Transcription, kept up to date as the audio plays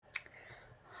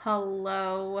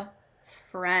Hello,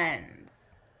 friends.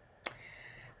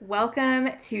 Welcome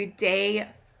to day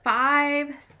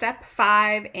 5, step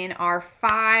 5 in our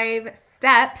 5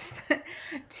 steps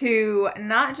to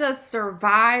not just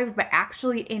survive, but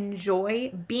actually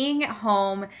enjoy being at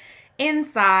home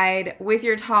inside with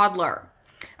your toddler.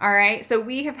 All right, so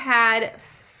we have had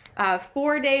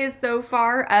 4 days so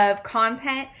far of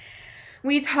content.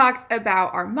 We talked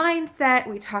about our mindset,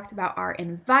 we talked about our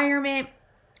environment,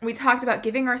 we talked about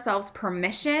giving ourselves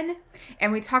permission,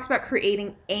 and we talked about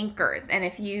creating anchors. And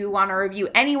if you want to review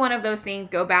any one of those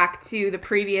things, go back to the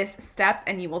previous steps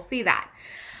and you will see that.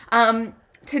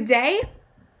 Today,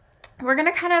 we're going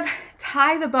to kind of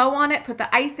tie the bow on it, put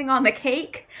the icing on the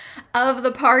cake of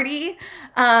the party.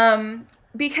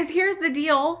 Because here's the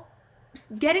deal.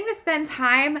 Getting to spend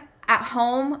time at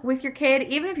home with your kid,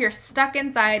 even if you're stuck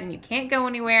inside and you can't go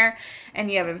anywhere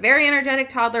and you have a very energetic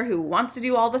toddler who wants to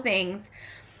do all the things,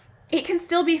 it can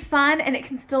still be fun and it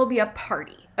can still be a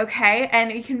party, okay? And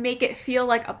you can make it feel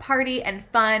like a party and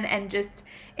fun and just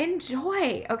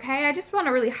enjoy, okay? I just want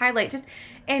to really highlight, just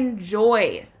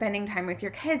enjoy spending time with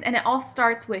your kids, and it all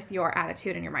starts with your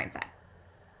attitude and your mindset.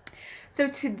 So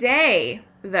today,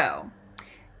 though,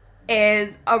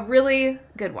 is a really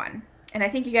good one, and I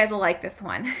think you guys will like this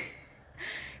one.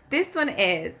 This one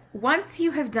is, once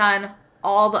you have done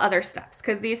all the other steps,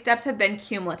 because these steps have been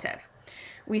cumulative,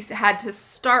 we had to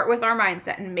start with our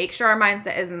mindset and make sure our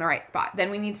mindset is in the right spot.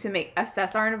 Then we need to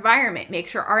assess our environment, make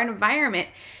sure our environment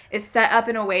is set up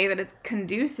in a way that is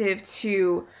conducive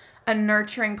to a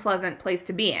nurturing, pleasant place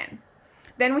to be in.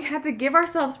 Then we had to give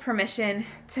ourselves permission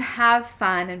to have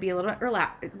fun and be a little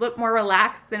bit more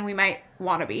relaxed than we might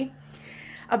want to be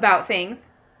about things.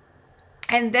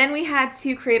 And then we had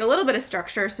to create a little bit of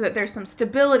structure so that there's some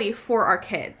stability for our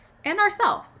kids and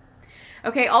ourselves.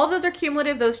 Okay, all of those are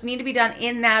cumulative. Those need to be done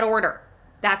in that order.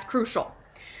 That's crucial.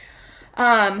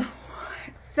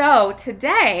 So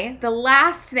today, the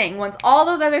last thing, once all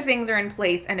those other things are in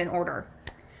place and in order,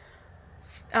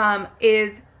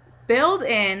 is build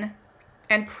in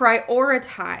and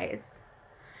prioritize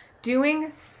doing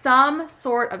some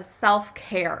sort of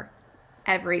self-care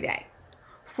every day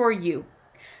for you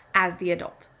as the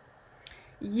adult.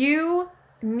 You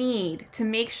need to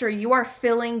make sure you are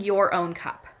filling your own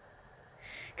cup.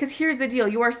 Because here's the deal,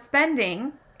 you are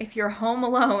spending, if you're home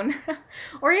alone,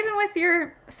 or even with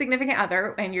your significant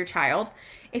other and your child,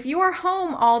 if you are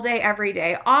home all day, every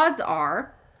day, odds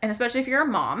are, and especially if you're a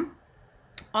mom,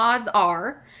 odds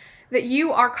are that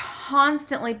you are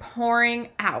constantly pouring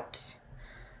out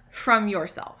from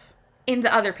yourself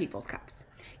into other people's cups.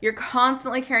 You're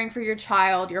constantly caring for your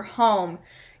child, your home,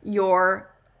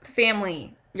 your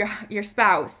family, your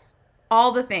spouse,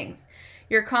 all the things.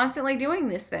 You're constantly doing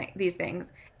these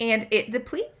things, and it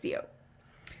depletes you.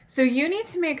 So you need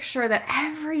to make sure that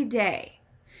every day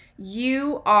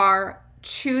you are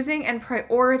choosing and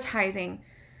prioritizing,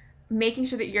 making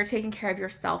sure that you're taking care of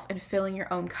yourself and filling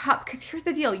your own cup. Because here's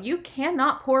the deal, you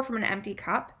cannot pour from an empty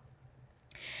cup,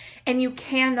 and you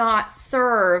cannot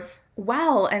serve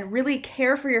well and really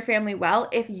care for your family well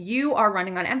if you are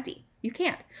running on empty. You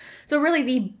can't. So really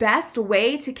the best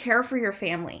way to care for your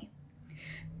family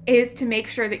is to make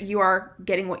sure that you are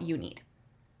getting what you need.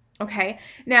 Okay?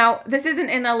 Now, this isn't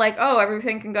in a like, oh,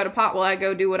 everything can go to pot while I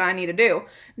go do what I need to do.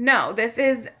 No, this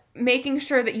is making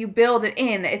sure that you build it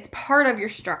in, that it's part of your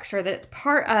structure, that it's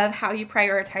part of how you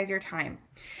prioritize your time.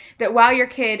 That while your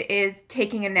kid is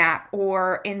taking a nap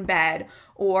or in bed,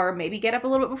 or maybe get up a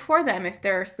little bit before them if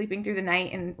they're sleeping through the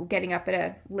night and getting up at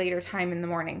a later time in the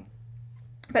morning.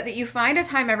 But that you find a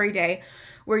time every day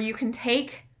where you can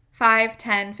take 5,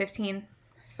 10, 15,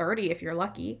 30 if you're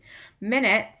lucky,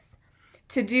 minutes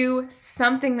to do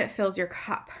something that fills your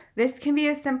cup. This can be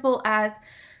as simple as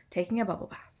taking a bubble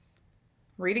bath,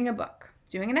 reading a book,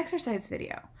 doing an exercise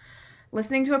video,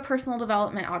 listening to a personal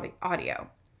development audio,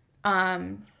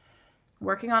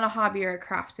 working on a hobby or a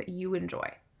craft that you enjoy.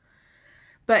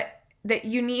 But that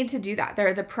you need to do that.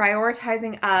 They're the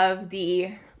prioritizing of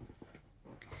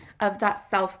that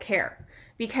self-care.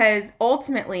 Because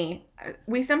ultimately,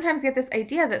 we sometimes get this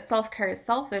idea that self-care is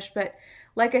selfish, but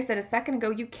like I said a second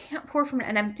ago, you can't pour from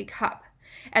an empty cup.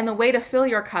 And the way to fill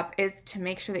your cup is to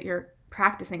make sure that you're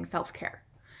practicing self-care.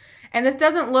 And this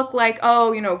doesn't look like,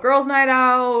 oh, girls' night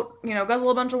out,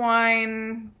 guzzle a bunch of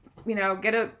wine,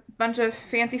 get a bunch of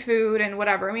fancy food and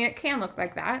whatever. I mean, it can look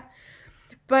like that.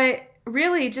 But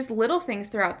really, just little things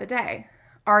throughout the day.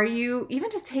 Are you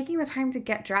even just taking the time to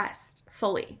get dressed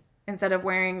fully instead of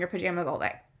wearing your pajamas all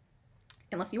day?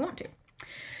 Unless you want to.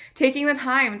 taking the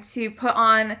time to put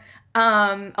on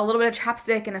a little bit of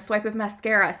chapstick and a swipe of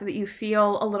mascara so that you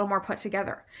feel a little more put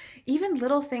together. Even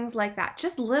little things like that,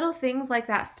 just little things like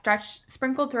that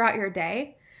sprinkled throughout your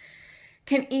day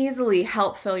can easily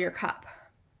help fill your cup.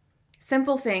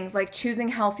 Simple things like choosing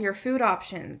healthier food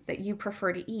options that you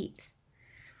prefer to eat,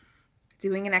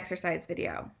 doing an exercise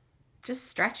video, just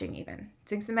stretching even,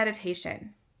 doing some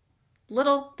meditation,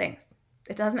 little things.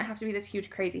 It doesn't have to be this huge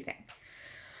crazy thing.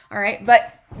 All right,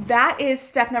 but that is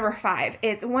step number 5.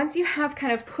 It's once you have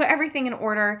kind of put everything in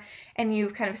order and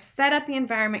you've kind of set up the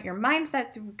environment, your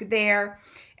mindset's there,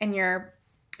 and you're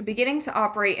beginning to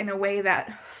operate in a way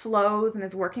that flows and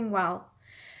is working well.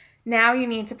 Now you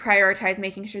need to prioritize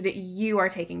making sure that you are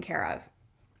taken care of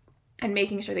and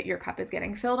making sure that your cup is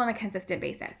getting filled on a consistent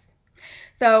basis.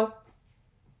 So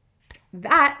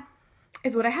that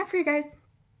is what I have for you guys.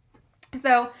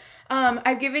 So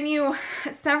I've given you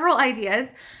several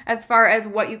ideas as far as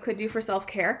what you could do for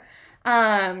self-care.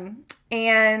 And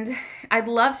I'd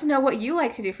love to know what you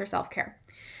like to do for self-care.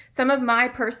 Some of my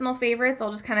personal favorites,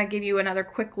 I'll just kind of give you another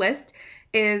quick list,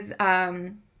 is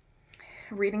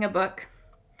reading a book.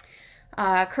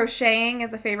 Crocheting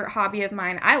is a favorite hobby of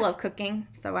mine. I love cooking,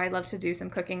 so I love to do some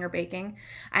cooking or baking.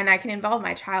 And I can involve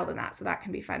my child in that, so that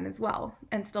can be fun as well,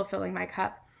 and still filling my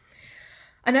cup.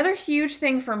 Another huge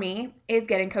thing for me is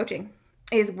getting coaching,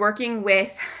 is working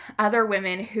with other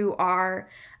women who are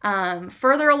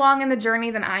further along in the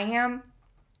journey than I am,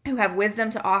 who have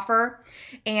wisdom to offer,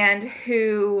 and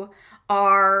who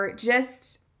are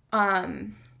just,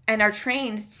 and are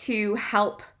trained to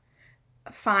help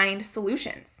find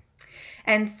solutions.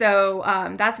 And so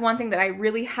that's one thing that I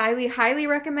really highly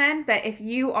recommend, that if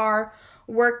you are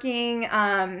working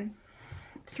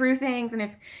through things, and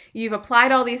if you've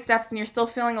applied all these steps and you're still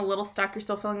feeling a little stuck, you're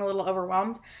still feeling a little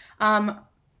overwhelmed,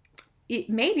 it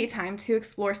may be time to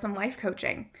explore some life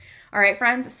coaching. All right,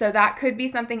 friends, so that could be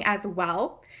something as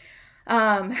well.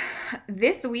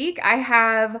 This week I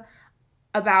have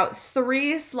about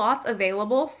 3 slots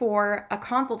available for a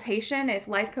consultation if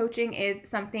life coaching is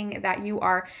something that you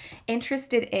are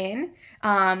interested in.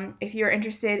 If you're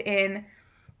interested in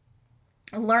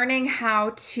learning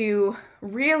how to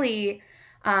really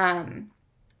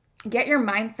get your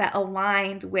mindset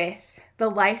aligned with the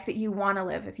life that you want to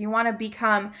live. If you want to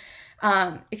become,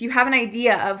 if you have an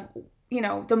idea of,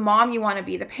 the mom you want to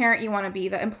be, the parent you want to be,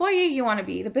 the employee you want to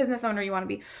be, the business owner you want to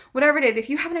be, whatever it is, if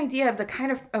you have an idea of the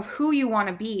kind of who you want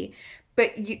to be,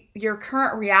 but your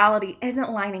current reality isn't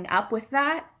lining up with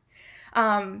that,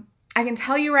 I can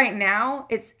tell you right now,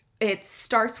 it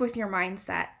starts with your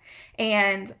mindset,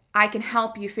 and I can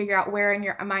help you figure out where in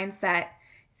your mindset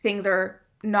things are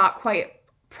not quite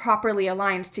properly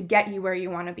aligned to get you where you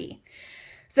want to be.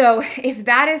 So if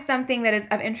that is something that is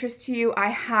of interest to you, I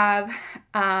have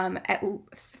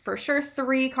for sure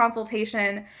 3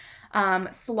 consultation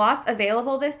slots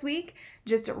available this week.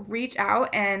 Just reach out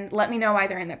and let me know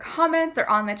either in the comments or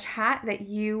on the chat that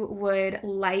you would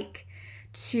like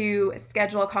to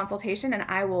schedule a consultation, and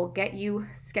I will get you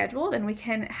scheduled and we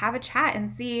can have a chat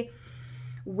and see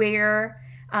where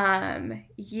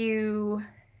you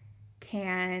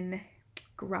can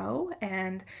grow,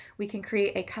 and we can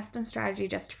create a custom strategy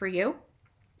just for you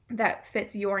that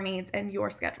fits your needs and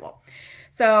your schedule.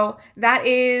 So that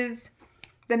is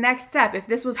the next step. If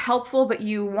this was helpful, but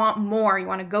you want more, you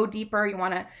want to go deeper, you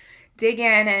want to dig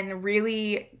in, and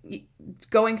really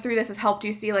going through this has helped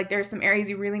you see like there's some areas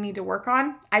you really need to work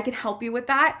on, I can help you with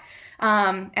that.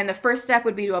 And the first step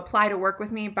would be to apply to work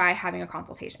with me by having a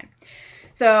consultation.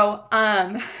 So,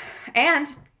 and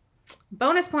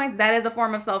bonus points, that is a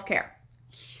form of self-care.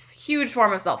 Huge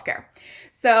form of self-care.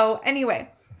 So anyway,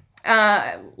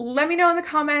 let me know in the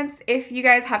comments if you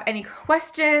guys have any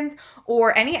questions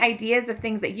or any ideas of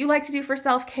things that you like to do for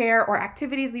self-care or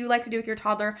activities that you like to do with your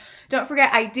toddler. Don't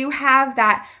forget, I do have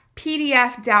that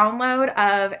PDF download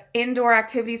of indoor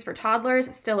activities for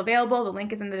toddlers still available. The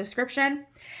link is in the description.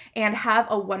 And have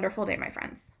a wonderful day, my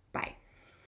friends.